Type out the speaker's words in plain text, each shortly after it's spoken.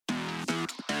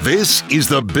This is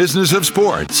the Business of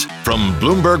Sports from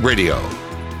Bloomberg Radio.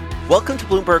 Welcome to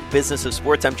Bloomberg Business of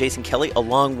Sports. I'm Jason Kelly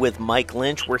along with Mike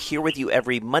Lynch. We're here with you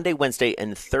every Monday, Wednesday,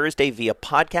 and Thursday via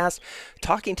podcast,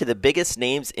 talking to the biggest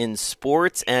names in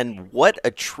sports. And what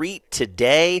a treat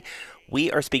today.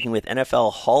 We are speaking with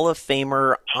NFL Hall of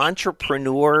Famer,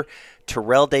 entrepreneur,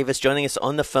 Terrell Davis, joining us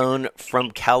on the phone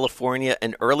from California.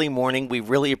 An early morning. We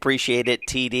really appreciate it,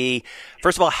 TD.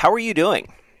 First of all, how are you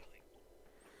doing?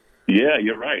 Yeah,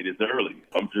 you're right. It's early.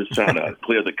 I'm just trying to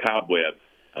clear the cobwebs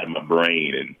out of my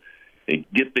brain and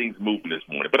get things moving this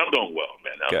morning. But I'm doing well,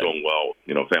 man. I'm doing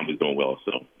well. Family's doing well.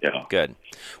 So, yeah. Good.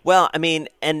 Well,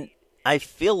 and I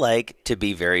feel like, to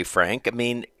be very frank,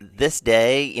 this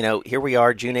day, here we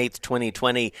are, June 8th,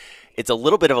 2020. It's a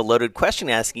little bit of a loaded question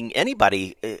asking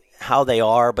anybody how they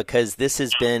are, because this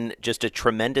has been just a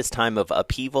tremendous time of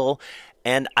upheaval.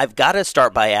 And I've got to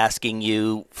start by asking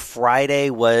you,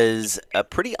 Friday was a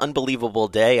pretty unbelievable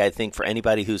day, I think, for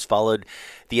anybody who's followed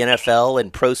the NFL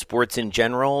and pro sports in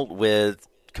general, with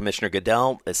Commissioner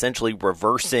Goodell essentially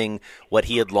reversing what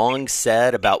he had long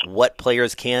said about what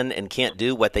players can and can't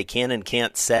do, what they can and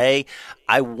can't say.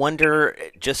 I wonder,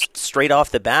 just straight off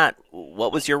the bat,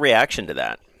 what was your reaction to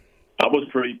that? I was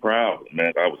pretty proud,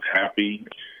 man. I was happy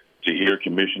to hear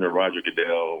Commissioner Roger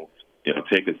Goodell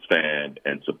take a stand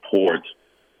and support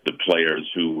the players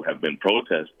who have been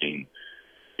protesting,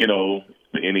 the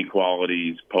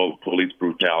inequalities, police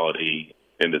brutality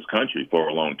in this country for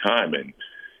a long time. And,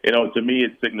 to me,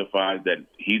 it signifies that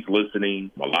he's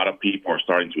listening. A lot of people are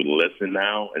starting to listen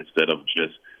now instead of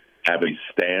just have a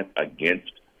stand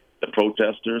against the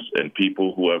protesters and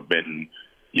people who have been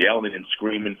yelling and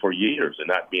screaming for years and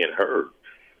not being heard.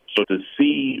 So to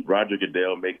see Roger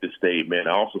Goodell make this statement,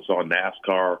 I also saw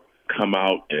NASCAR come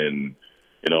out and,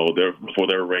 before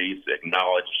their race,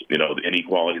 acknowledge, the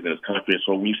inequalities in this country.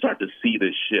 So when you start to see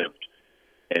this shift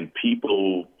and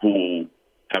people who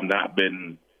have not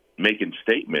been making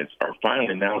statements are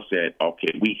finally now saying,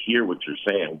 okay, we hear what you're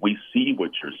saying. We see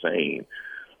what you're saying.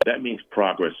 That means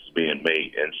progress is being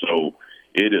made. And so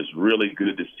it is really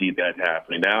good to see that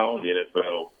happening. Now the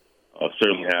NFL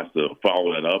certainly has to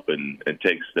follow that up and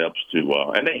take steps to,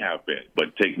 and they have been,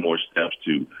 but take more steps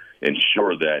to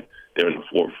ensure that they're in the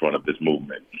forefront of this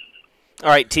movement. All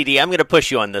right, TD, I'm going to push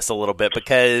you on this a little bit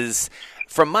because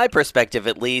from my perspective,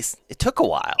 at least, it took a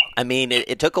while.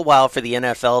 It took a while for the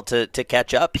NFL to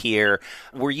catch up here.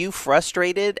 Were you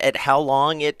frustrated at how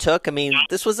long it took?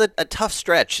 This was a tough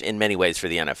stretch in many ways for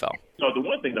the NFL. So the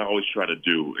one thing I always try to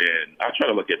do, and I try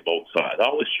to look at both sides, I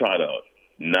always try to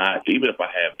not, even if I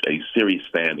have a serious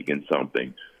stand against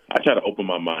something, I try to open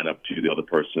my mind up to the other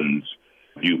person's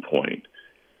viewpoint.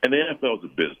 And the NFL is a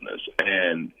business,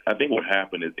 and I think what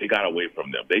happened is it got away from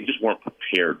them. They just weren't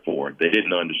prepared for it. They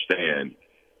didn't understand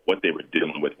what they were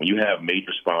dealing with. When you have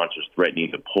major sponsors threatening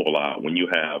to pull out, when you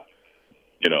have,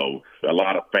 a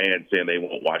lot of fans saying they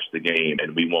won't watch the game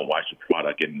and we won't watch the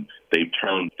product, and they've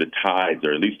turned the tides,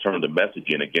 or at least turned the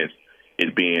messaging against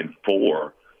it being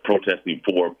for protesting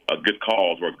for a good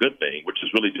cause or a good thing, which is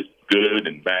really just good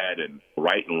and bad and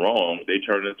right and wrong. They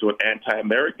turned it into an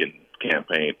anti-American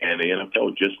campaign, and the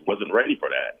NFL just wasn't ready for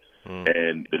that.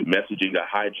 And the messaging got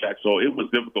hijacked, so it was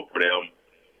difficult for them.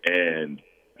 And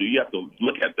you have to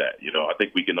look at that. I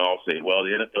think we can all say, well, the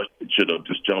NFL should have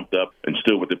just jumped up and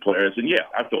stood with the players. And, yeah,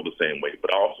 I feel the same way.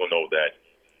 But I also know that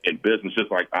in business,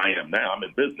 just like I am now, I'm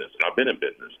in business, and I've been in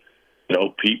business.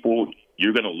 People,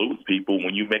 you're going to lose people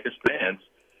when you make a stance,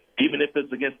 even if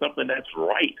it's against something that's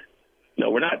right.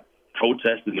 We're not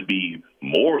protesting to be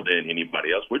more than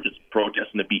anybody else. We're just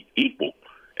protesting to be equal.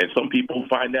 And some people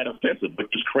find that offensive, but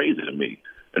it's crazy to me.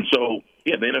 And so,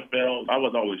 yeah, the NFL, I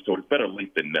was always told it's better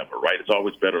late than never, right? It's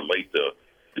always better late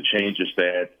to change your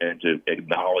stance and to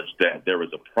acknowledge that there is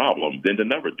a problem than to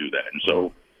never do that. And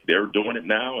so they're doing it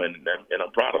now, and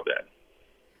I'm proud of that.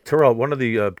 Terrell, one of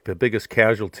the biggest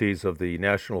casualties of the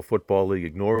National Football League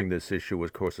ignoring this issue,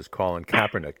 of course, is Colin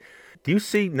Kaepernick. Do you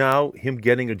see now him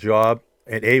getting a job?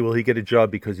 And A, will he get a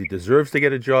job because he deserves to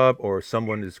get a job, or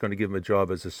someone is going to give him a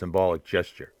job as a symbolic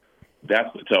gesture? That's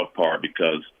the tough part,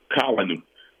 because Colin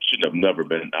should have never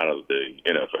been out of the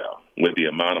NFL with the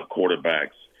amount of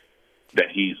quarterbacks that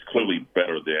he's clearly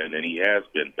better than, and he has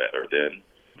been better than.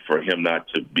 For him not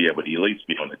to be able to at least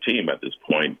be on the team at this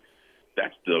point,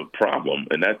 that's the problem,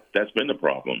 and that's been the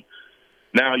problem.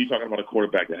 Now you're talking about a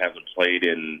quarterback that hasn't played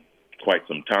in quite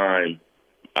some time.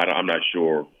 I'm not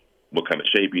sure what kind of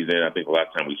shape he's in. I think the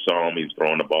last time we saw him, he's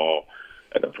throwing the ball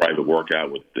at a private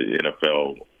workout with the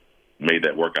NFL, made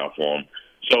that workout for him.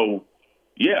 So,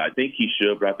 yeah, I think he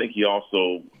should, but I think he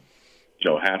also,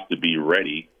 has to be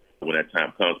ready when that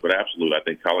time comes. But absolutely, I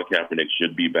think Colin Kaepernick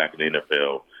should be back in the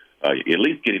NFL, at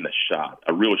least getting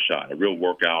a real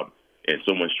workout in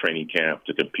someone's training camp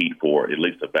to compete for at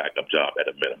least a backup job at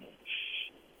a minimum.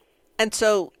 And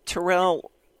so,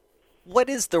 Terrell, what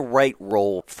is the right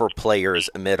role for players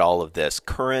amid all of this,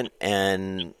 current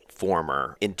and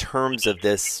former, in terms of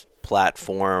this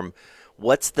platform?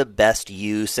 What's the best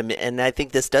use? And I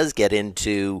think this does get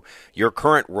into your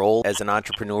current role as an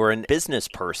entrepreneur and business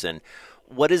person.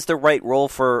 What is the right role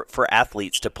for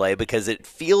athletes to play? Because it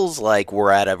feels like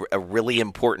we're at a really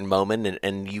important moment,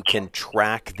 and you can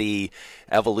track the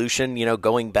evolution,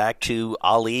 going back to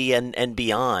Ali and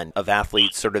beyond, of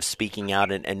athletes sort of speaking out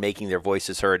and making their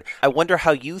voices heard. I wonder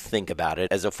how you think about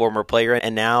it as a former player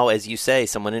and now, as you say,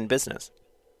 someone in business.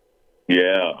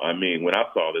 Yeah, I mean, when I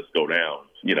saw this go down,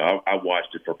 I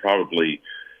watched it for probably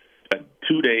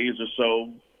 2 days or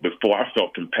so before I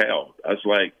felt compelled. I was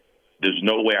like, there's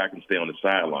no way I can stay on the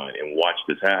sideline and watch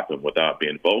this happen without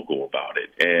being vocal about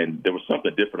it. And there was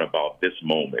something different about this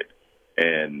moment.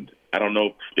 And I don't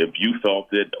know if you felt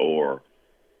it or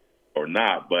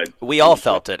not, but we all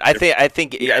felt it. I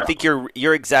think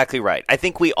you're exactly right. I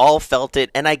think we all felt it,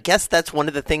 and I guess that's one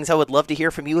of the things I would love to hear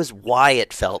from you is why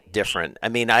it felt different. I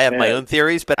mean, I have my own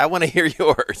theories, but I want to hear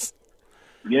yours.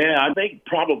 Yeah, I think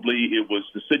probably it was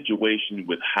the situation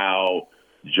with how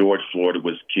George Floyd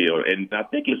was killed, and I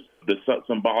think it's the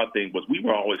symbolic thing was we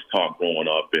were always taught growing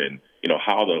up, and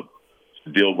how to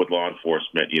deal with law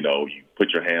enforcement. You put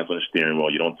your hands on the steering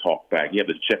wheel, you don't talk back. You have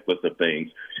this checklist of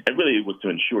things, and really it was to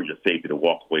ensure your safety to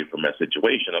walk away from that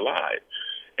situation alive.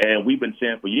 And we've been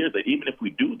saying for years that even if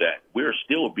we do that, we're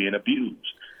still being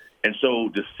abused. And so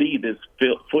to see this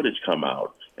footage come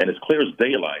out, and it's clear as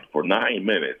daylight for 9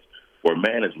 minutes, where a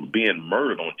man is being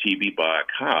murdered on TV by a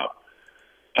cop,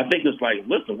 I think it's like,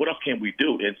 listen, what else can we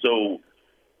do? And so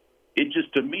it just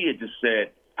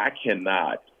said, I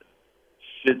cannot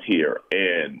sit here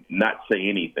and not say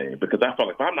anything, because I felt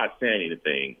like if I'm not saying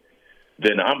anything,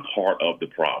 then I'm part of the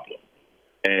problem.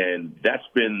 And that's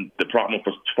been the problem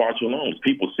for far too long.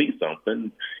 People see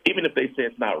something, even if they say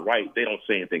it's not right, they don't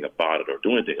say anything about it or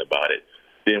do anything about it,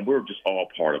 then we're just all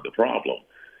part of the problem.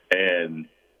 And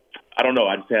I don't know,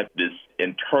 I just had this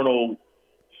internal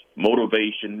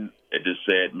motivation. It just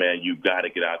said, man, you've got to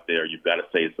get out there. You've got to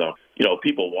say something.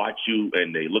 People watch you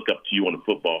and they look up to you on the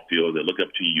football field. They look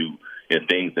up to you in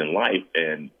things in life.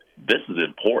 And this is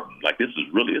important. Like, this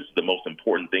is the most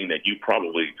important thing that you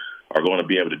probably are going to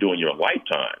be able to do in your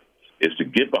lifetime, is to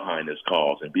get behind this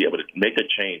cause and be able to make a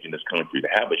change in this country, to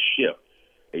have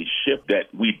a shift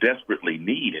that we desperately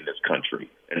need in this country.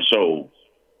 And so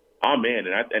I'm in.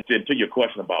 And to your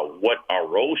question about what our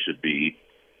role should be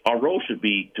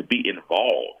to be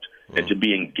involved and to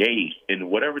be engaged in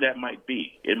whatever that might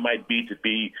be. It might be to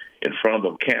be in front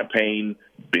of a campaign,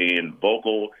 being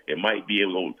vocal. It might be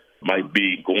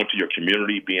going to your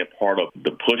community, being part of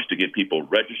the push to get people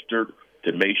registered,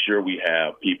 to make sure we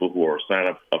have people who are signed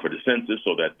up for the census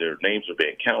so that their names are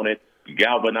being counted,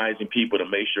 galvanizing people to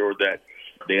make sure that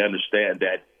they understand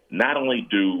that not only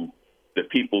do the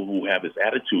people who have this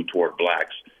attitude toward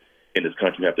blacks in this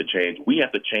country have to change, we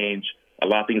have to change a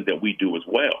lot of things that we do as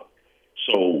well.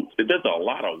 So there's a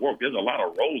lot of work. There's a lot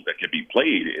of roles that can be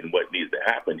played in what needs to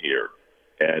happen here.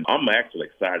 And I'm actually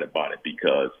excited about it,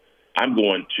 because I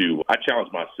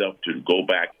challenge myself to go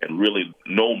back and really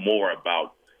know more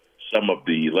about some of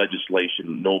the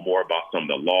legislation, know more about some of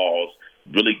the laws,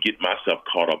 really get myself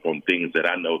caught up on things that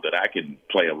I know that I can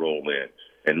play a role in.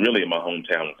 And really in my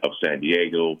hometown of San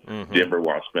Diego, Denver,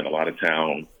 where I spent a lot of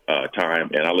time,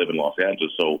 and I live in Los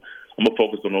Angeles. So I'm going to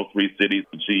focus on those three cities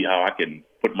and see how I can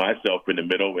put myself in the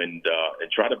middle and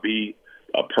try to be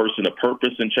a person of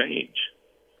purpose and change.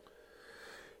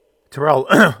 Terrell,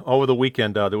 over the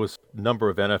weekend, there was a number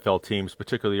of NFL teams,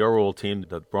 particularly your old team,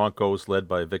 the Broncos, led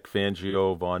by Vic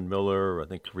Fangio, Von Miller, I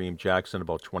think Kareem Jackson,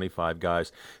 about 25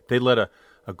 guys. They led a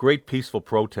great peaceful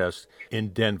protest in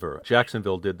Denver.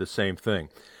 Jacksonville did the same thing.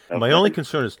 Okay. My only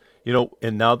concern is,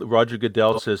 and now that Roger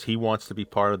Goodell says he wants to be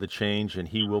part of the change and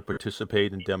he will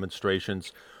participate in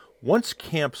demonstrations. Once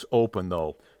camps open,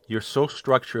 though, you're so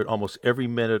structured almost every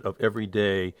minute of every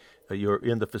day that you're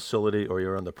in the facility or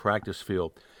you're on the practice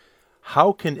field.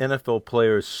 How can NFL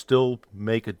players still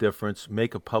make a difference,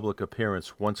 make a public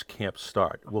appearance once camps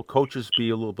start? Will coaches be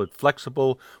a little bit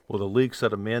flexible? Will the league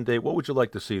set a mandate? What would you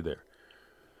like to see there?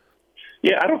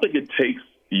 Yeah, I don't think it takes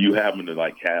you having to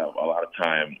have a lot of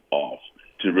time off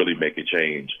to really make a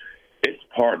change. It's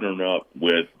partnering up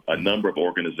with a number of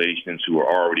organizations who are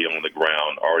already on the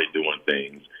ground, already doing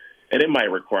things. And it might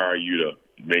require you to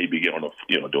maybe get on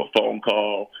do a phone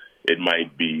call It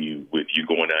might be with you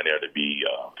going down there to be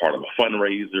part of a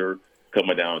fundraiser,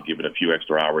 coming down, giving a few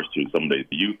extra hours to some of the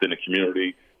youth in the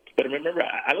community. But remember,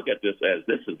 I look at this as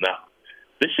this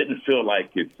shouldn't feel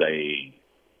like it's a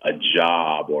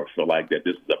job or feel like that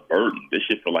this is a burden. This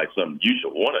should feel like something you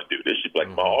should want to do. This should be like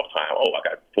my off time. Oh, I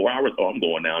got 4 hours. Oh, I'm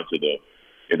going down to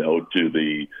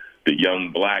the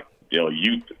young black,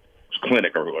 youth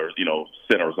clinic or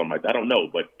center or something like that. I don't know,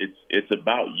 but it's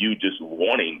about you just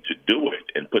wanting to do it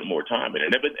and put more time in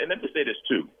it. And let me say this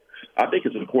too. I think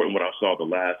it's important what I saw the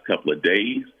last couple of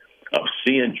days of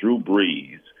seeing Drew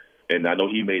Brees, and I know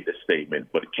he made this statement,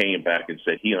 but came back and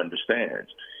said he understands,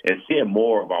 and seeing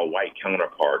more of our white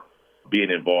counterpart being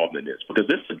involved in this. Because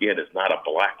this, again, is not a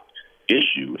black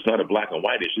issue. It's not a black and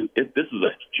white issue. This is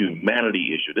a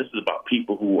humanity issue. This is about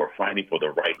people who are fighting for the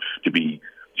right to be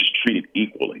just treated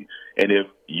equally. And if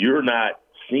you're not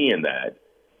seeing that,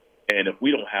 and if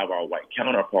we don't have our white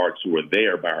counterparts who are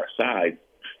there by our side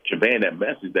conveying that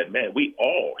message that, man, we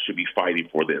all should be fighting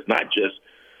for this, not just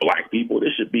black people.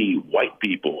 This should be white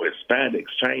people, Hispanics,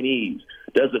 Chinese.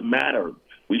 Doesn't matter.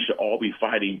 We should all be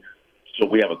fighting so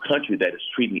we have a country that is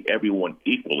treating everyone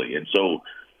equally. And so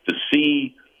to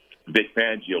see Vic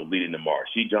Fangio leading the march,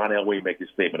 see John Elway make his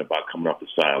statement about coming off the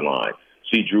sideline,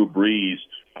 see Drew Brees,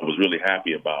 I was really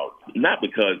happy about, not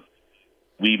because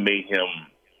we made him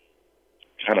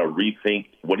kind of rethink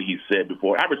what he said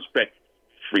before. I respect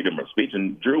freedom of speech,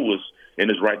 and Drew was in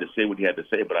his right to say what he had to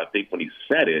say, but I think when he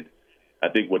said it, I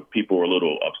think what people were a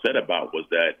little upset about was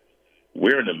that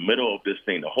we're in the middle of this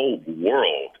thing. The whole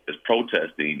world is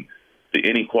protesting the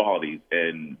inequalities,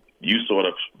 and you sort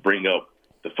of bring up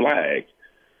the flag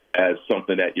as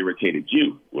something that irritated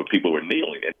you, where people were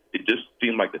kneeling. And it just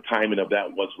seemed like the timing of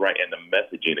that was right, and the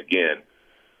messaging, again,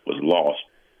 was lost.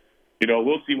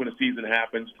 We'll see when the season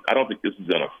happens. I don't think this is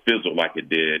going to fizzle like it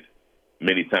did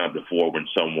many times before when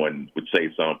someone would say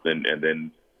something and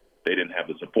then they didn't have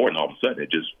the support, and all of a sudden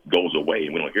it just goes away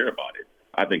and we don't hear about it.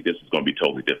 I think this is going to be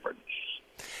totally different.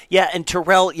 Yeah, and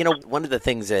Terrell, one of the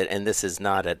things that, and this is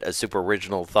not a super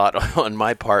original thought on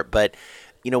my part, but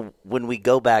when we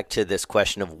go back to this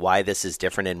question of why this is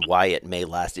different and why it may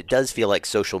last, it does feel like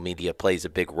social media plays a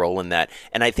big role in that.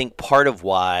 And I think part of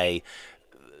why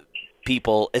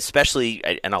people, especially,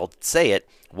 and I'll say it,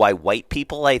 why white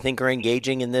people, I think, are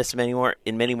engaging in this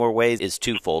in many more ways is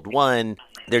twofold. One,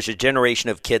 there's a generation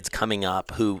of kids coming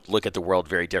up who look at the world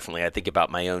very differently. I think about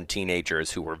my own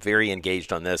teenagers who were very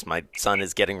engaged on this. My son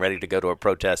is getting ready to go to a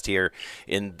protest here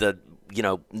in the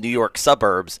New York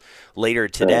suburbs later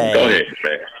today. Go ahead,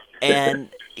 man.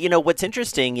 And what's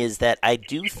interesting is that I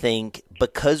do think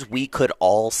because we could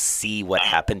all see what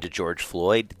happened to George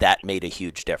Floyd, that made a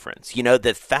huge difference.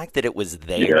 The fact that it was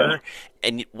there,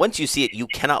 and once you see it, you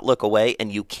cannot look away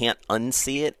and you can't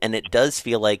unsee it. And it does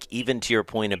feel like, even to your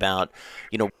point about,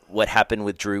 what happened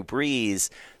with Drew Brees,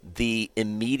 the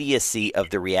immediacy of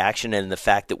the reaction and the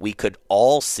fact that we could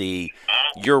all see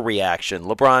your reaction,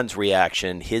 LeBron's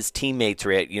reaction, his teammates'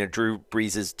 reaction, Drew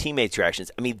Brees' teammates'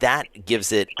 reactions. I mean, that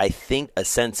gives it, I think, a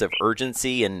sense of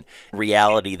urgency and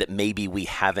reality that maybe we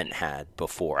haven't had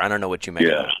before. I don't know what you make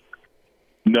of that.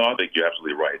 No, I think you're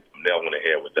absolutely right. Nail on the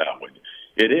head with that one.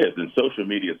 It is, and social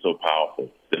media is so powerful.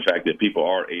 The fact that people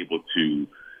are able to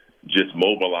just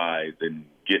mobilize and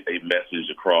get a message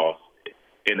across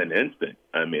in an instant.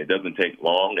 I mean, it doesn't take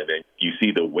long, and then you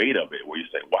see the weight of it where you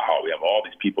say, wow, we have all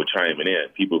these people chiming in,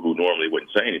 people who normally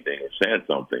wouldn't say anything and saying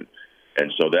something.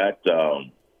 And so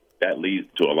that leads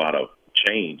to a lot of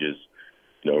changes,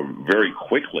 very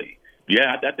quickly.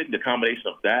 Yeah, I think the combination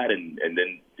of that and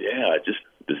then, just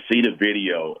to see the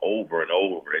video over and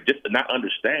over and just not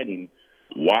understanding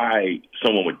why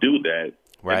someone would do that.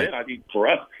 Right. And then I think for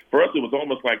us, it was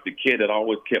almost like the kid that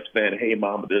always kept saying, hey,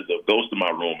 Mama, there's a ghost in my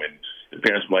room. And the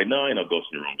parents were like, no, ain't no ghost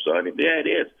in your room, son. And, yeah, it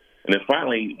is. And then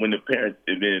finally, when the parents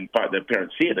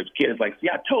see it, the kid is like, see,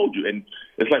 I told you. And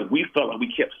it's like we felt like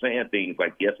we kept saying things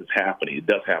like, yes, it's happening. It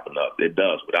does happen to us. It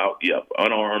does. Without,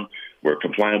 unarmed, we're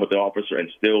complying with the officer,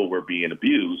 and still we're being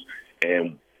abused.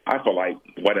 And I feel like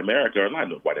white America, or not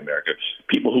white America,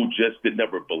 people who just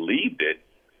never believed it,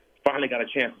 finally got a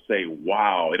chance to say,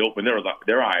 wow, it opened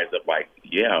their eyes up like,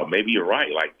 yeah, maybe you're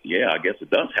right. Like, yeah, I guess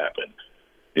it does happen,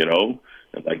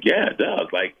 It's like, yeah, it does.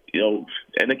 Like,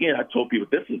 and again, I told people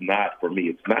this is not, for me,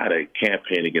 it's not a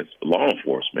campaign against law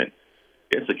enforcement.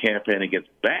 It's a campaign against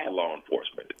bad law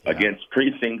enforcement, against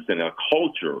precincts and a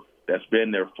culture that's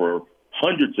been there for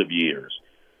hundreds of years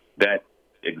that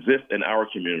exists in our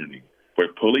community, where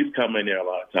police come in there a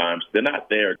lot of times. They're not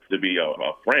there to be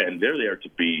a friend. They're there to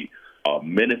be a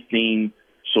menacing,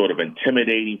 sort of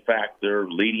intimidating factor,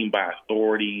 leading by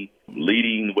authority,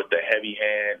 leading with the heavy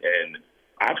hand. And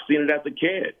I've seen it as a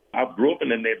kid. I grew up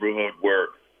in a neighborhood where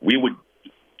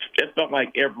it felt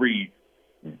like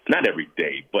not every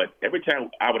day, but every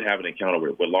time I would have an encounter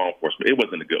with law enforcement, it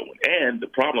wasn't a good one. And the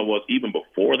problem was, even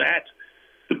before that,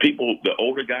 the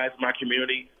older guys in my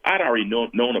community, I'd already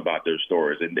known about their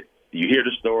stories. And you hear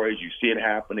the stories, you see it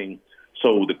happening.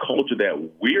 So the culture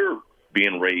that we're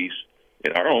being raised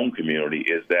in our own community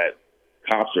is that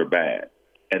cops are bad.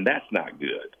 And that's not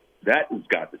good. That has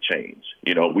got to change.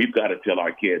 We've got to tell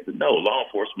our kids that, no, law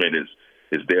enforcement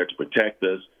is there to protect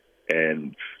us,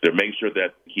 and to make sure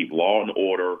that keep law and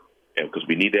order, and because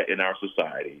we need that in our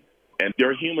society. And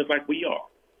they're humans like we are.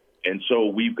 And so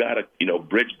we've got to,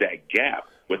 bridge that gap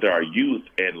with our youth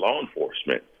and law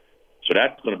enforcement. So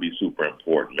that's going to be super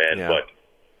important, man. Yeah. But,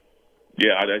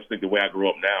 yeah, I just think the way I grew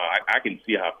up now, I can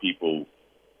see how people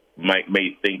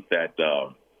may think that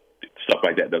stuff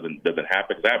like that doesn't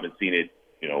happen, because I haven't seen it,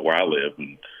 where I live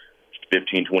in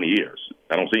 15, 20 years.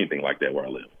 I don't see anything like that where I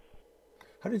live.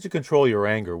 How did you control your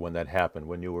anger when that happened,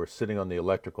 when you were sitting on the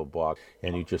electrical box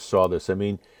and you just saw this? I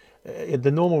mean,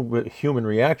 the normal human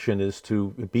reaction is to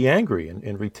be angry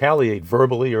and retaliate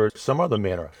verbally or some other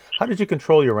manner. How did you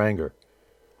control your anger?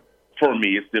 For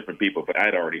me, it's different people, but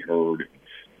I'd already heard,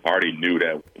 I already knew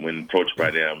that when approached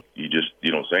by them, you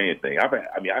don't say anything. I've had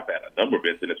a number of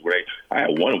incidents where I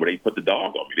had one where they put the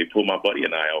dog on me. They pulled my buddy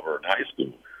and I over in high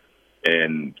school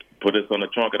and put us on the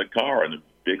trunk of the car, and the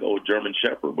big old German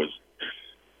Shepherd was,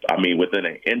 within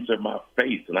an inch of my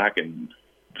face, and I can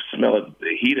smell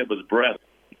the heat of his breath.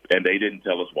 And they didn't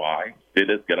tell us why. They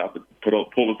just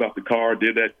pull us out the car,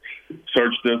 did that,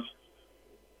 searched us,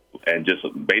 and just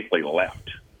basically left.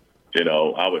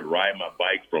 I would ride my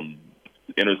bike from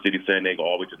inner city San Diego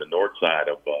all the way to the north side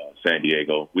of San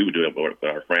Diego. We would do it with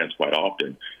our friends quite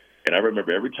often. And I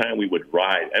remember every time we would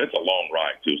ride, and it's a long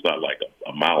ride, too. It's not like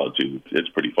a mile or two. It's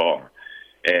pretty far.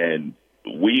 And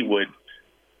we would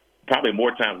probably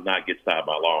more times than not get stopped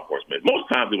by law enforcement.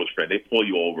 Most times it was friends. They pull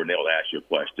you over and they'll ask you a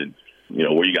question.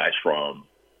 Where you guys from?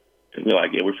 And we're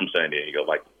like, yeah, we're from San Diego,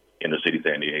 like inner city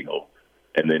San Diego.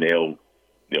 And then they'll,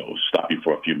 stop you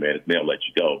for a few minutes and they'll let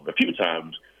you go. A few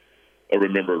times, I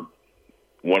remember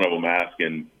one of them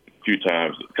asking a few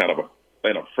times, kind of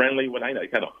in a friendly way,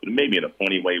 kind of maybe in a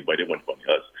funny way, but it wasn't funny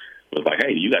to us. It was like,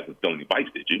 hey, you guys didn't steal any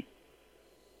bikes, did you?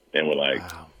 And we're like,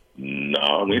 wow.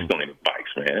 No, we didn't steal any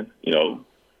bikes, man.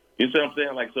 You see what I'm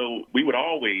saying? Like, so we would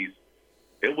always,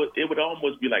 it would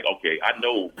almost be like, okay, I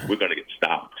know we're going to get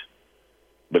stopped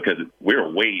because we're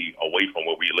way away from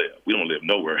where we live. We don't live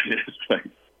nowhere in this place.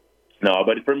 No,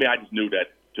 but for me, I just knew that,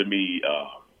 to me,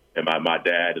 and my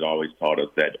dad had always taught us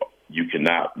that you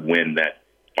cannot win that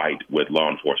fight with law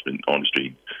enforcement on the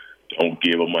street. Don't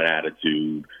give them an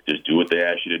attitude. Just do what they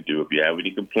ask you to do. If you have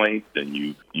any complaints, then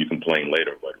you complain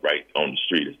later. But right on the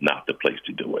street is not the place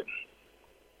to do it.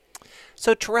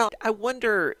 So, Terrell, I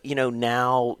wonder,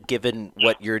 now, given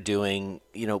what you're doing,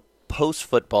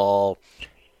 post-football,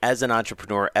 as an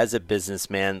entrepreneur, as a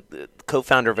businessman,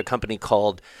 co-founder of a company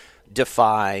called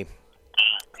Defy,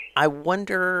 I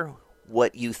wonder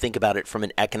what you think about it from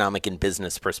an economic and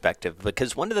business perspective,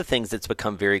 because one of the things that's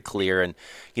become very clear, and,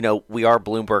 we are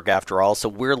Bloomberg after all, so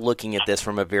we're looking at this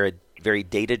from a very, very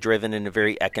data-driven and a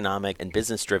very economic and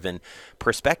business-driven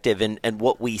perspective. And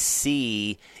what we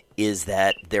see is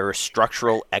that there are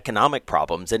structural economic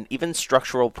problems and even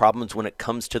structural problems when it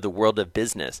comes to the world of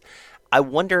business. I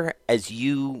wonder, as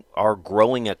you are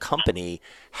growing a company,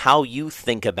 how you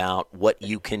think about what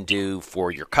you can do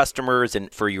for your customers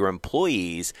and for your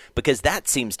employees, because that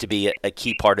seems to be a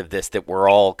key part of this that we're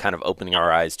all kind of opening our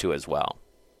eyes to as well.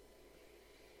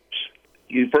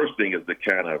 The first thing is to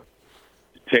kind of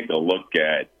take a look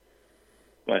at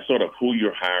sort of who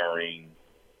you're hiring,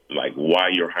 like why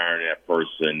you're hiring that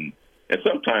person. And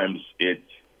sometimes it's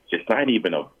not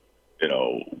even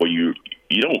where you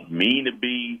don't mean to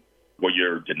be, where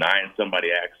you're denying somebody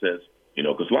access,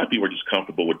 because a lot of people are just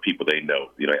comfortable with people they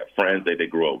know. They have friends that they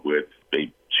grew up with.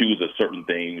 They choose a certain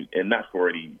thing, and not for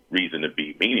any reason to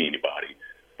be mean to anybody.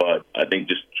 But I think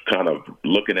just kind of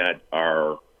looking at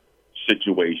our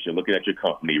situation, looking at your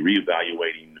company,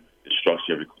 reevaluating the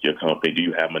structure of your company. Do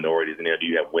you have minorities in there? Do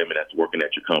you have women that's working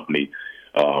at your company?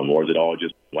 Or is it all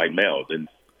just white males? And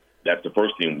that's the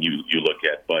first thing you look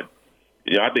at. But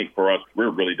I think for us,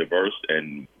 we're really diverse,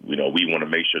 and, we want to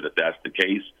make sure that that's the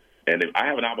case. And if I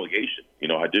have an obligation,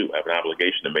 I do have an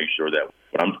obligation to make sure that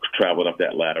when I'm traveling up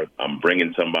that ladder, I'm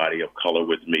bringing somebody of color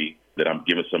with me, that I'm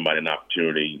giving somebody an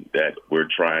opportunity, that we're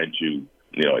trying to,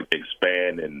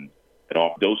 expand and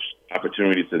offer those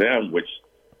opportunities to them, which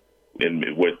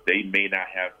they may not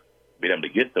have been able to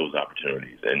get those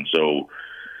opportunities. And so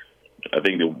I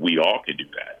think that we all can do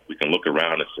that. We can look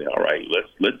around and say, all right,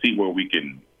 let's see where we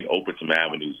can open some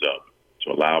avenues up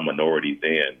to allow minorities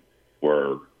in,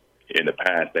 where in the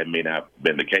past that may not have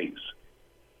been the case.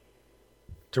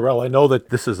 Terrell, I know that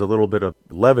this is a little bit of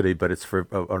levity, but it's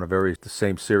on a very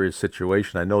same serious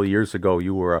situation. I know years ago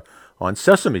you were on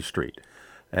Sesame Street.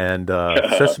 And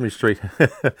Sesame Street,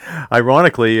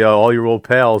 ironically, all your old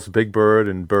pals, Big Bird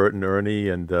and Bert and Ernie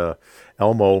and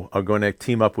Elmo, are going to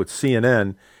team up with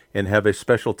CNN and have a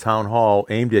special town hall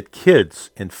aimed at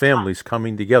kids and families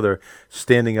coming together,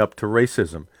 standing up to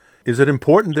racism. Is it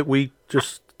important that we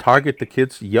just target the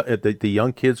kids, the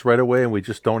young kids right away, and we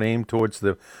just don't aim towards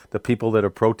the people that are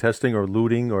protesting or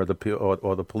looting or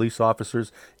the police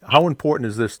officers? How important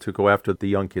is this to go after the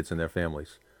young kids and their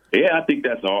families? Yeah, I think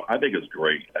that's all. I think it's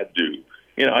great. I do.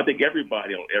 I think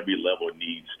everybody on every level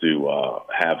needs to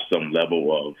have some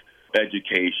level of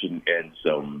education and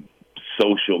some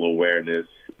social awareness,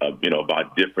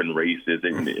 about different races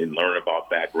and learn about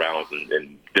backgrounds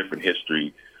and different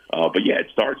history. But yeah, it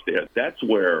starts there. That's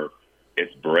where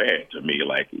it's bred to me.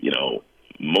 Like,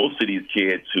 most of these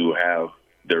kids who have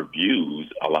their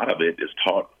views, a lot of it is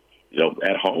taught,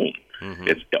 at home. Mm-hmm.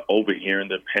 It's overhearing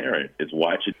their parents. It's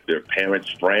watching their parents'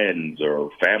 friends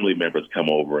or family members come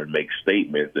over and make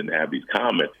statements and have these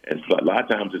comments. And so a lot of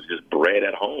times it's just bred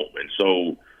at home. And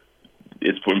so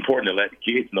it's important to let the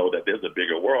kids know that there's a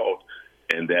bigger world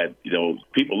and that,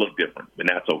 people look different, and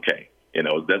that's okay.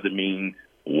 It doesn't mean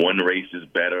one race is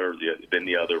better than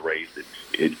the other race.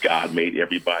 God made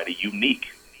everybody unique.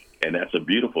 And that's a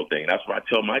beautiful thing. That's what I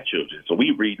tell my children. So we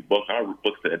read books. Our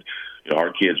books that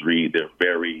our kids read, they're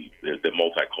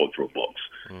multicultural books,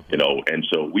 And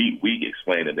so we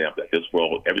explain to them that this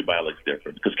world, everybody looks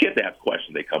different. Because kids ask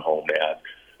questions. They come home, they ask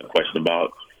a question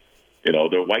about,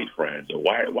 their white friends. Or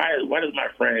why does my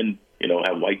friend,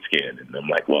 have white skin? And I'm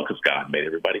like, well, because God made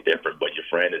everybody different. But your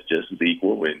friend is just as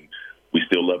equal, and we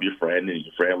still love your friend, and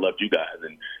your friend loved you guys.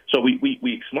 And so we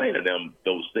explain to them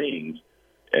those things.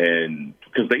 And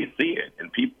because they see it, and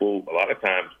people a lot of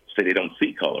times say they don't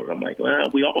see color. I'm like, well,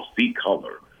 we all see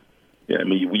color.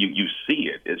 You see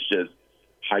it. It's just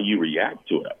how you react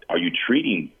to it. Are you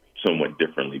treating someone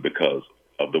differently because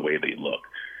of the way they look?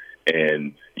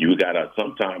 And you got to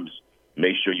sometimes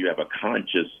make sure you have a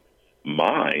conscious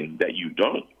mind that you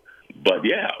don't. But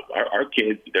yeah, our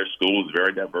kids, their school is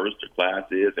very diverse, their class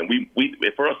is, and we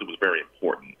for us it was very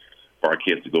important for our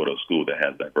kids to go to a school that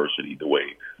has diversity the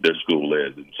way their school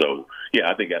is. And so,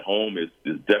 yeah, I think at home is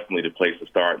definitely the place to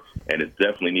start, and it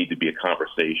definitely needs to be a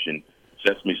conversation.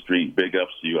 Sesame Street, big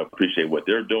ups to you. I appreciate what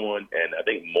they're doing, and I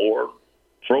think more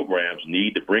programs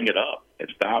need to bring it up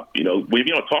and stop. If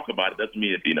you don't talk about it, doesn't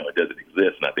mean it doesn't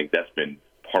exist, and I think that's been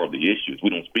part of the issue.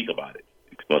 We don't speak about it.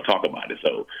 We don't talk about it,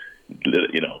 so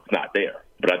it's not there.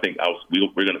 But I think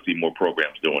we're going to see more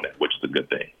programs doing that, which is a good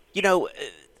thing.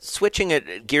 Switching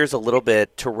gears a little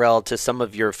bit, Terrell, to some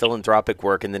of your philanthropic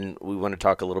work, and then we want to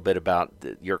talk a little bit about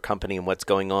your company and what's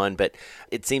going on, but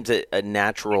it seems a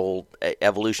natural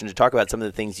evolution to talk about some of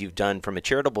the things you've done from a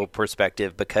charitable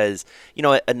perspective because,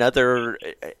 another,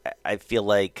 I feel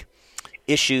like,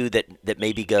 issue that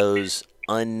maybe goes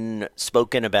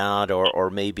unspoken about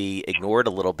or maybe ignored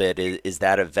a little bit is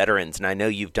that of veterans. And I know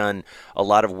you've done a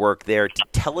lot of work there.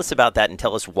 Tell us about that and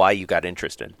tell us why you got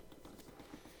interested.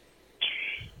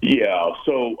 Yeah,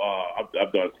 so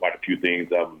I've done quite a few things.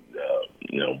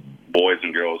 Boys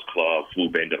and Girls Club,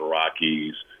 Food Bank of the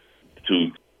Rockies,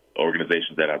 two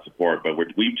organizations that I support. But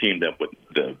we've teamed up with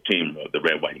the team, the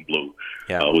Red, White, and Blue,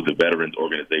 who's a veterans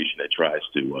organization that tries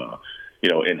to,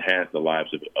 enhance the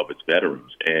lives of its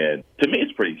veterans. And to me,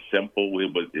 it's pretty simple.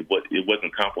 It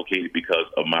wasn't complicated because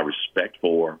of my respect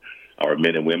for our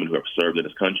men and women who have served in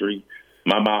this country.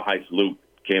 My Mile High Salute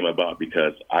came about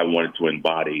because I wanted to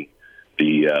embody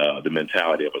the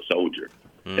mentality of a soldier.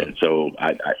 And so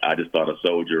I just thought a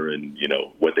soldier and,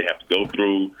 what they have to go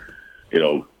through,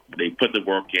 they put the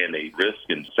work in, they risk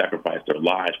and sacrifice their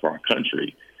lives for our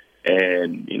country.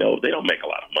 And, they don't make a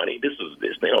lot of money. This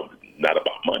not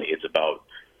about money. It's about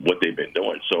what they've been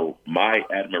doing. So my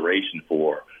admiration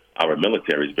for our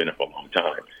military has been there for a long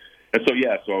time. And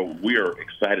so we're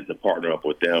excited to partner up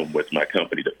with them, with my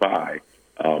company, Defy,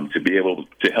 to be able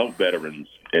to help veterans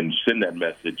and send that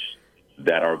message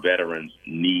that our veterans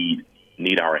need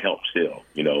our help still.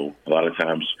 A lot of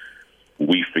times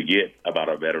we forget about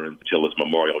our veterans until it's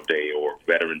Memorial Day or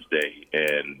Veterans Day,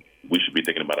 and we should be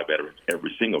thinking about our veterans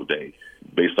every single day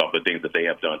based off the things that they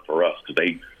have done for us, because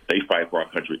they fight for our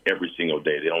country every single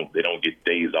day. They don't get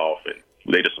days off, and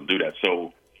they just don't do that.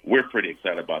 So we're pretty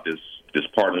excited about this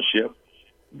partnership.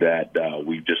 that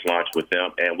we just launched with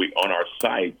them. And we on our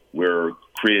site, we're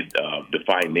created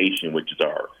Defy Nation, which is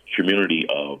our community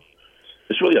of,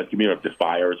 it's really a community of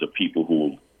defiers, of people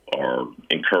who are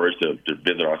encouraged to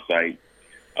visit our site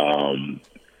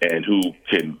and who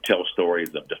can tell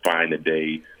stories of defying the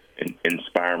day and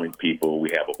inspiring people.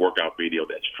 We have a workout video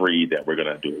that's free that we're going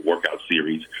to do a workout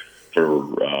series for.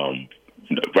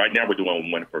 Right now, we're doing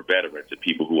one for veterans and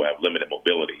people who have limited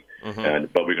mobility,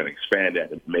 but we're going to expand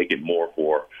that and make it more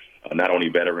for not only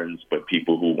veterans but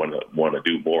people who want to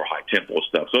do more high tempo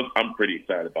stuff. So I'm pretty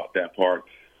excited about that part.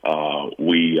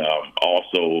 We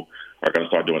also are going to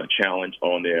start doing a challenge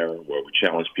on there where we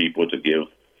challenge people to give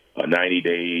 90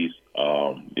 days.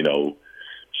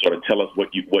 Sort of tell us what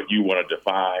you want to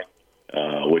defy,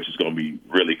 which is going to be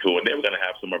really cool. And then we're going to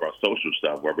have some of our social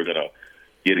stuff where we're going to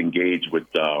get engaged with,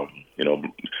 I don't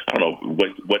know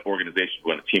what organization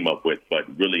we're going to team up with, but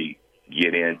really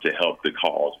get in to help the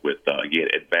cause with,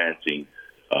 advancing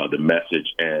the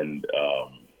message and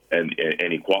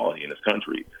equality in this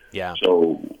country. Yeah.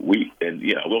 So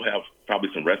we'll have probably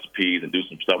some recipes and do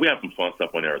some stuff. We have some fun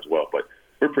stuff on there as well, but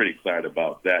we're pretty excited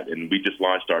about that. And we just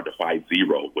launched our Defy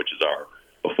Zero, which is our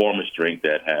performance drink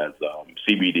that has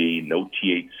CBD, no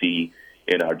THC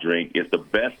in our drink. It's the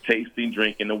best tasting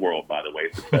drink in the world, by the way.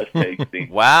 It's the best tasting.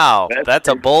 Wow, that's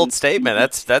a bold statement.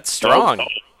 That's strong.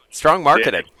 Strong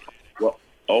marketing. Yeah.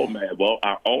 Well,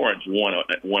 our orange won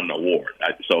an award.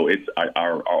 So it's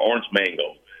our orange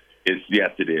mango is,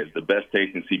 yes, it is the best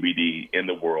tasting CBD in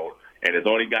the world, and it's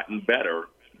only gotten better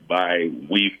by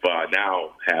we've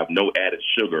now have no added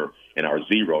sugar in our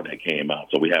zero that came out.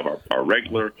 So we have our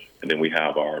regular, and then we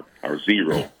have our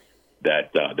zero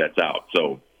that's out.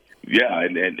 So yeah,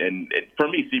 and for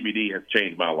me, CBD has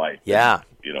changed my life. Yeah.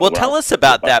 Well, tell us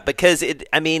about that, because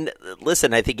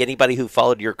listen, I think anybody who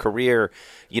followed your career,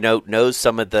 knows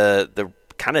some of the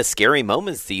kind of scary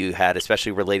moments that you had,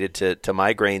 especially related to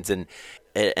migraines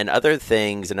and other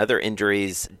things and other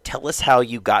injuries. Tell us how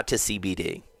you got to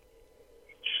CBD.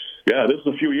 Yeah, this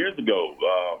was a few years ago.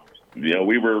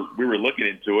 We were looking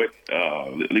into it.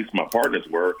 At least my partners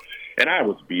were, and I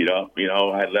was beat up.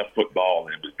 I had left football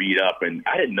and was beat up, and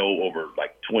I didn't know over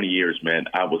like 20 years, man.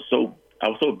 I was so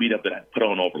beat up that I put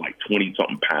on over like 20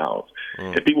 something pounds,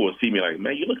 and people would see me like,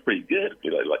 man, you look pretty good.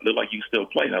 Look like you still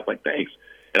play. And I was like, thanks,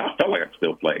 and I felt like I could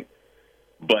still play,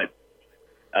 but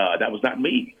that was not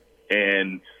me.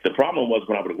 And the problem was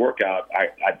when I would work out,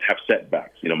 I'd have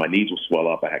setbacks. My knees would swell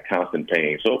up. I had constant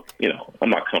pain. So, I'm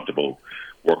not comfortable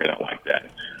working out like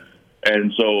that.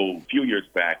 And so a few years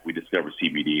back, we discovered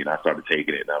CBD, and I started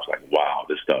taking it. And I was like, wow,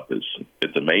 this stuff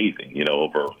it's amazing.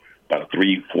 Over about a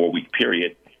 3-4 week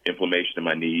period, inflammation in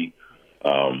my knee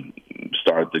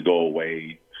started to go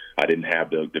away. I didn't have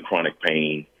the chronic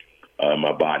pain in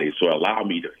my body. So it allowed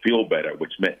me to feel better,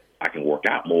 which meant I can work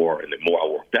out more. And the more I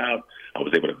worked out, I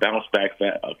was able to bounce back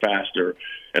faster.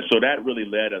 And so that really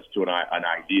led us to an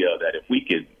idea that if we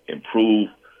could improve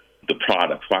the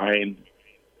product, find,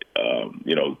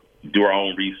 do our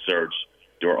own research,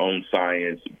 do our own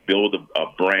science, build a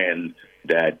brand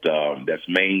that's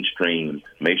mainstream,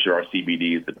 make sure our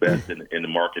CBD is the best in the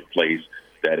marketplace,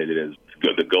 that it is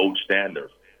the gold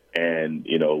standard, and,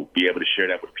 be able to share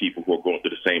that with people who are going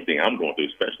through the same thing I'm going through,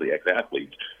 especially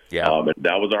ex-athletes. Yeah. And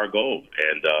that was our goal.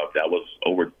 And that was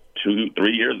over 2-3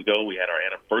 years ago. We had our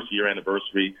first year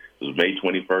anniversary. It was May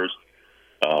 21st.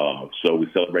 So we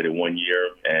celebrated 1 year,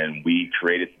 and we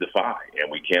created Defy,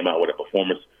 and we came out with a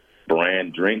performance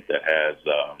brand drink that has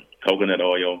coconut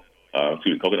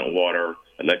water,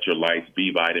 electrolytes,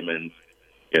 B vitamins,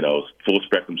 full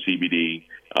spectrum CBD.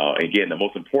 Again, the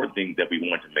most important thing that we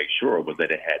wanted to make sure was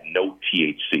that it had no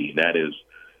THC. That is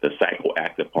the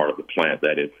psychoactive part of the plant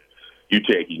that if you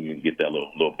take, you can get that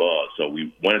little buzz. So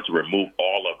we wanted to remove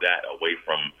all of that away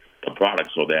from the product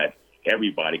so that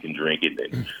everybody can drink it,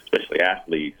 and especially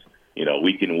athletes,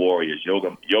 weekend warriors,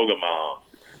 yoga moms,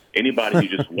 anybody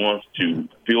who just wants to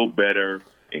feel better,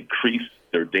 increase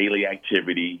their daily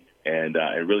activity, and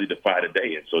really defy the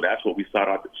day. And so that's what we sought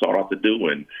out to do.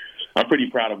 And I'm pretty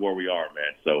proud of where we are,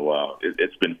 man. So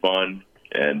it's been fun.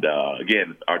 And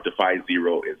again, our Defy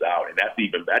Zero is out, and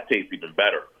that tastes even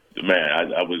better.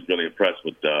 Man, I was really impressed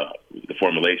with the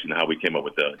formulation, how we came up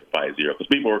with the Defy Zero. Because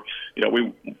people were,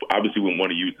 we obviously wouldn't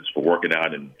want to use this for working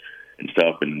out and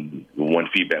stuff. And one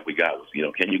feedback we got was,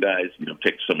 can you guys,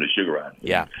 take some of the sugar out?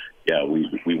 Yeah. Yeah,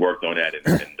 we worked on that and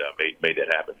made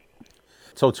that happen.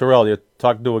 So, Terrell, you're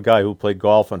talking to a guy who played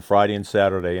golf on Friday and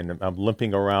Saturday, and I'm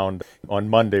limping around on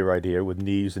Monday right here with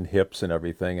knees and hips and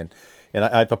everything. And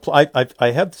I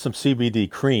have some CBD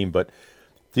cream, but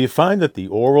do you find that the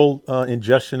oral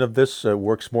ingestion of this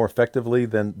works more effectively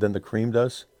than the cream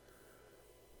does?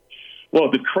 Well,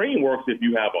 the cream works if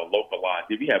you have a localized,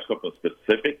 if you have something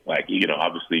specific, like,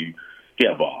 obviously you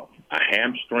have a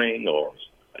hamstring or,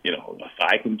 a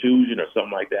thigh contusion or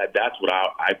something like that. That's what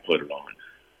I put it on.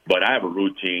 But I have a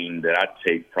routine that I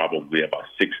take probably about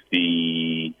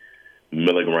 60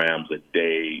 milligrams a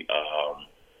day.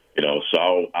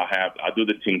 So I'll do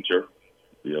the tincture,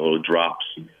 little drops,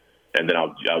 and then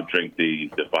I'll drink the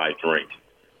Defy drink.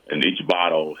 And each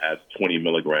bottle has 20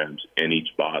 milligrams in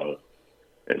each bottle.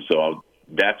 And so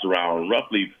that's around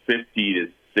roughly 50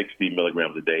 to 60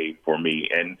 milligrams a day for me.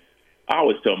 And I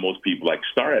always tell most people,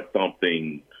 start at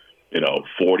something,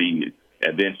 40,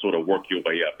 and then sort of work your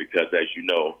way up. Because as you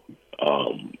know,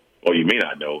 or you may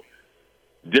not know,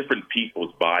 different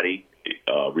people's body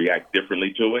react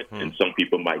differently to it. And some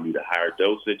people might need a higher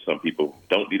dosage. Some people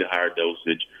don't need a higher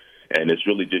dosage. And it's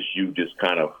really just you just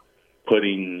kind of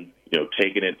putting,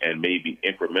 taking it and maybe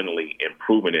incrementally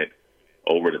improving it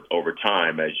over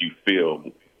time as you feel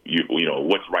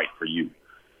what's right for you,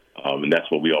 and that's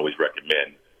what we always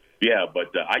recommend. Yeah,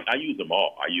 but I use them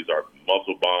all. I use our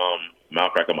muscle bomb. Matter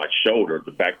of fact, on my shoulder,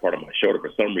 the back part of my shoulder,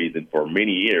 for some reason, for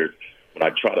many years, when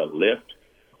I try to lift,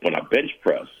 when I bench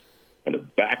press, on the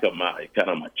back of my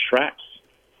traps,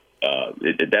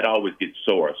 that always gets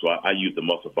sore. So I use the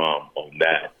muscle bomb on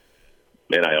that.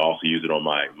 And I also use it on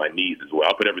my knees as well.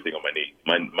 I put everything on my knees.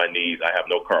 My knees, I have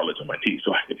no cartilage on my knees,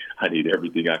 so I need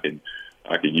everything I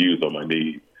can use on my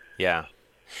knees. Yeah.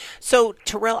 So,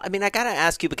 Terrell, I got to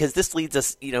ask you, because this leads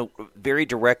us, very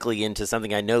directly into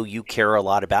something I know you care a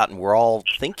lot about and we're all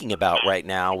thinking about right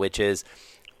now, which is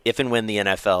if and when the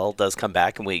NFL does come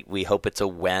back, and we hope it's a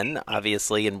when,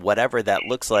 obviously, and whatever that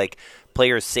looks like,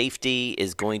 player safety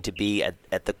is going to be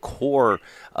at the core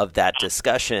of that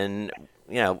discussion.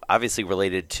 Obviously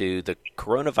related to the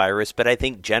coronavirus, but I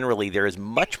think generally there is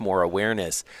much more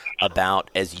awareness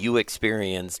about, as you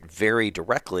experienced very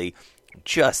directly,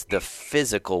 just the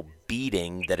physical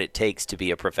beating that it takes to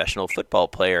be a professional football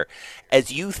player.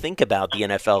 As you think about the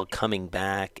NFL coming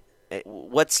back,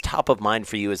 what's top of mind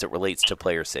for you as it relates to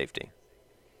player safety?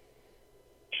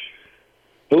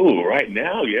 Oh, right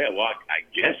now, yeah. Well, I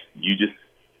guess you just,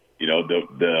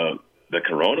 the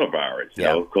coronavirus,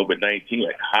 COVID-19,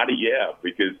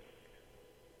 because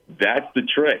that's the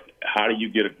trick. How do you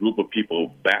get a group of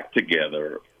people back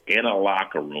together in a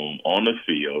locker room, on the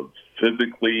field,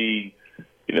 physically,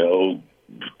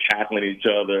 tackling each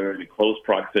other, in close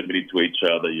proximity to each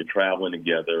other, you're traveling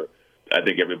together. I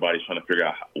think everybody's trying to figure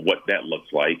out what that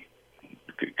looks like,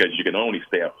 because you can only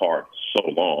stay apart so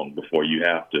long before you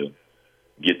have to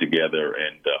get together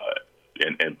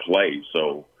and play.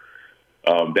 So,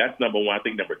 that's number one. I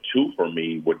think number two for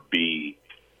me would be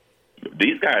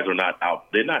these guys are not out.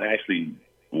 They're not actually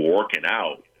working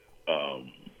out,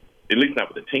 at least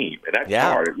not with the team. And that's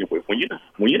hard. When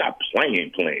you're not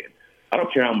playing. I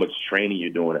don't care how much training you're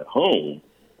doing at home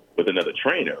with another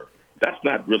trainer. That's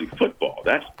not really football.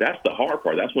 That's the hard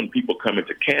part. That's when people come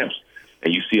into camps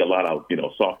and you see a lot of,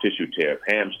 soft tissue tears,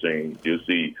 hamstrings. You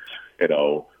see,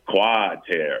 quad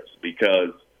tears,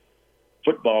 because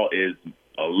football is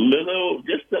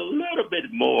just a little bit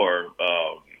more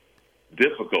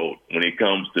difficult when it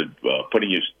comes to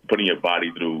putting your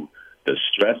body through the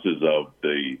stresses of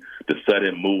the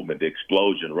sudden movement, the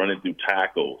explosion, running through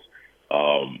tackles,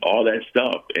 all that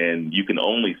stuff, and you can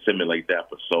only simulate that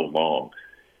for so long.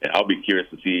 And I'll be curious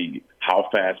to see how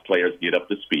fast players get up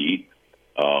to speed.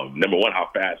 Number one, how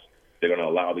fast they're going to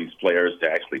allow these players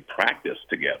to actually practice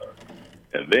together,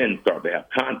 and then start to have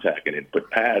contact and then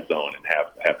put pads on and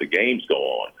have the games go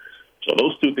on. So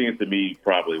those two things to me,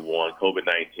 probably one,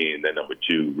 COVID-19, and then number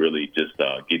two, really just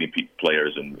getting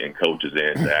players and coaches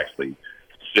in to actually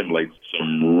simulate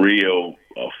some real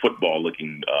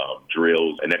football-looking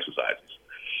drills and exercises.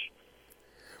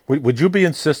 Would you be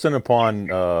insistent upon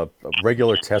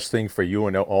regular testing for you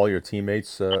and all your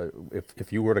teammates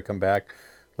if you were to come back?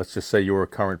 Let's just say you were a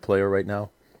current player right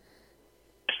now.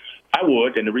 I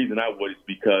would, and the reason I would is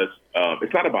because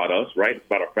it's not about us, right? It's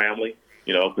about our family,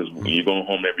 because when you're going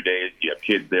home every day, you have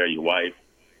kids there, your wife,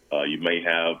 you may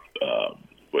have,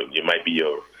 you might be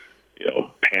your,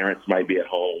 parents might be at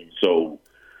home. So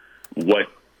what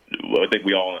I think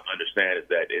we all understand is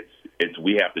that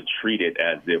we have to treat it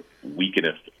as if we can,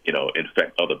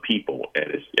 infect other people,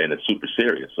 and it's super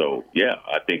serious. So yeah,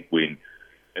 I think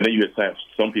and then you have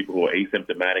some people who are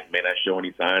asymptomatic, may not show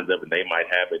any signs of it, and they might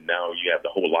have it. Now you have the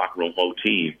whole locker room, whole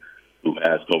team who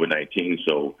has COVID-19.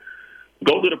 So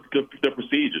go through the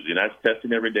procedures. That's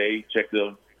testing every day.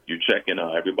 You're checking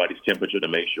everybody's temperature to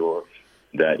make sure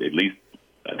that at least,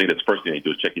 I think that's the first thing they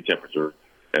do is check your temperature.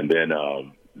 And then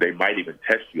they might even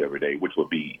test you every day, which would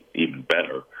be even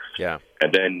better. Yeah.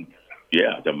 And then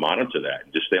to monitor that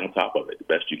and just stay on top of it the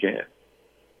best you can.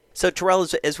 So, Terrell,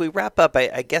 as we wrap up,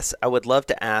 I guess I would love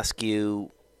to ask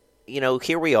you,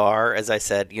 here we are, as I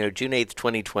said, June 8th,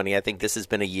 2020. I think this has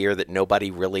been a year that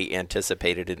nobody really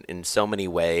anticipated in so many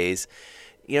ways.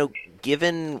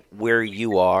 Given where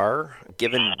you are,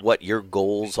 given what your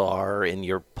goals are in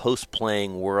your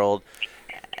post-playing world,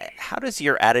 how does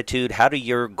your attitude, how do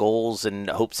your goals and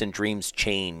hopes and dreams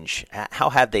change? How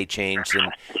have they changed,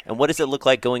 and what does it look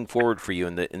like going forward for you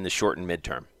in the short and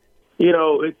midterm?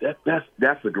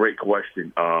 That's a great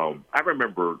question. I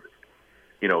remember,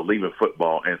 leaving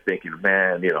football and thinking,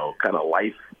 man, kind of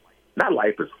life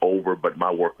is over, but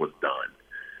my work was done.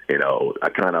 I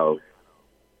kind of,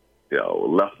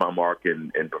 left my mark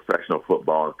in professional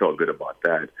football and felt good about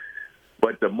that.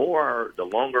 But the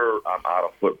longer I'm out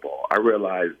of football, I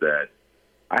realize that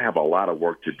I have a lot of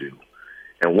work to do.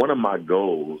 And one of my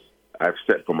goals I've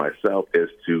set for myself is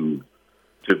to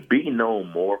be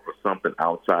known more for something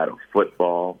outside of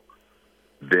football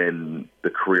than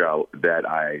the career that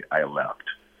I left.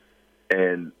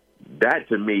 And that,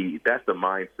 to me, that's the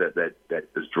mindset that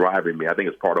is driving me. I think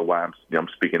it's part of why I'm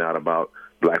speaking out about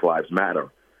Black Lives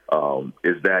Matter,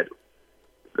 is that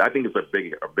I think it's a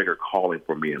bigger calling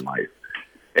for me in life.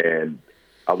 And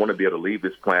I want to be able to leave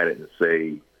this planet and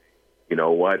say, you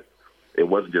know what, it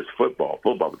wasn't just football.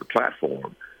 Football was the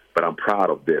platform, but I'm proud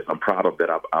of this. I'm proud of that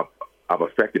I've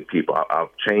affected people. I've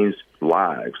changed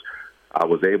lives. I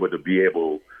was able to be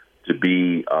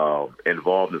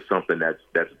involved in something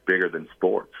that's bigger than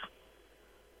sports.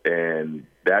 And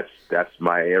that's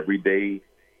my everyday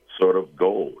sort of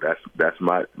goal. That's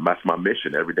my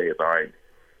mission every day. It's all right.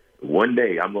 One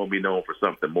day I'm going to be known for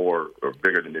something more or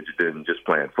bigger than just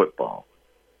playing football,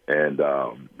 and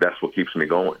that's what keeps me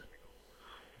going.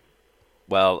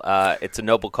 Well, it's a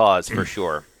noble cause for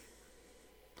sure.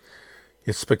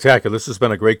 It's spectacular. This has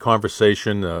been a great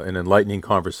conversation, an enlightening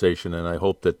conversation, and I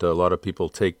hope that a lot of people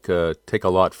take a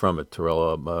lot from it,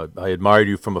 Terrell. I admired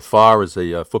you from afar as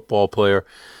a football player,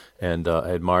 and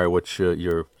I admire what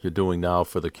you're doing now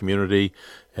for the community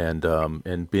and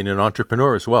being an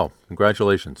entrepreneur as well.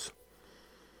 Congratulations.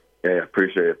 Yeah, I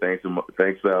appreciate it. Thanks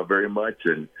very much,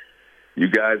 and you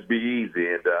guys be easy,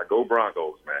 and go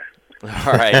Broncos, man.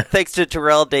 All right. Thanks to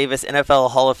Terrell Davis,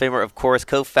 NFL Hall of Famer, of course,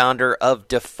 co-founder of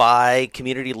Defy,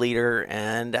 community leader,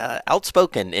 and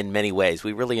outspoken in many ways.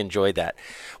 We really enjoyed that.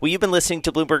 Well, you've been listening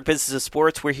to Bloomberg Business of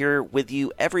Sports. We're here with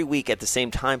you every week at the same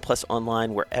time, plus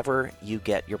online wherever you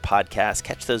get your podcasts.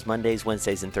 Catch those Mondays,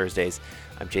 Wednesdays, and Thursdays.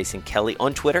 I'm Jason Kelly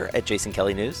on Twitter at Jason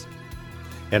Kelly News.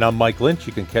 And I'm Mike Lynch.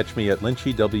 You can catch me at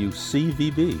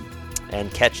LynchyWCVB.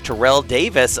 And catch Terrell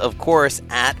Davis, of course,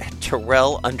 at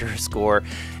Terrell_Davis.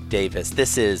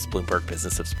 This is Bloomberg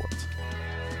Business of Sports.